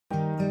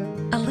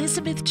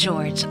Elizabeth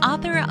George,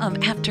 author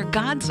of After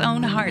God's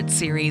Own Heart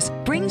series,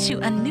 brings you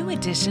a new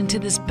addition to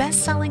this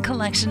best-selling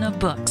collection of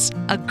books,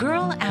 A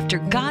Girl After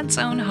God's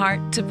Own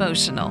Heart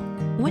devotional.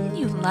 Wouldn't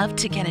you love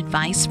to get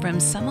advice from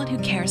someone who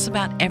cares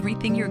about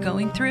everything you're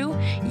going through?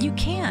 You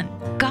can.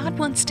 God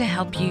wants to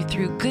help you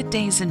through good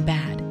days and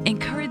bad,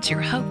 encourage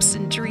your hopes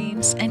and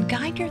dreams, and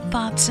guide your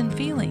thoughts and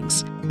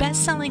feelings.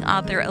 Best-selling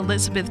author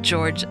Elizabeth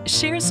George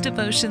shares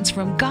devotions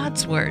from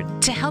God's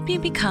Word to help you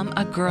become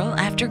a girl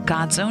after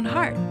God's own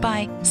heart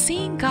by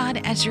seeing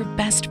God as your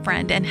best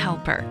friend and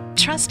helper,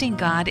 trusting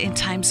God in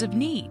times of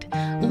need,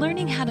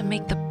 learning how to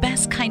make the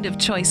best kind of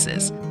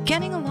choices,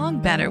 getting along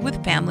better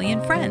with family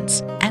and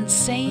friends, and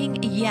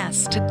saying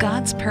yes to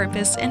God's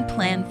purpose and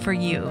plan for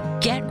you.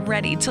 Get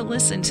ready to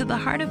listen to the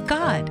heart of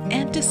God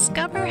and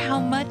discover how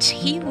much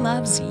He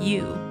loves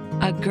you.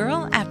 A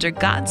Girl After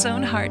God's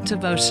Own Heart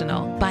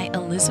devotional by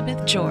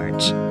Elizabeth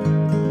George.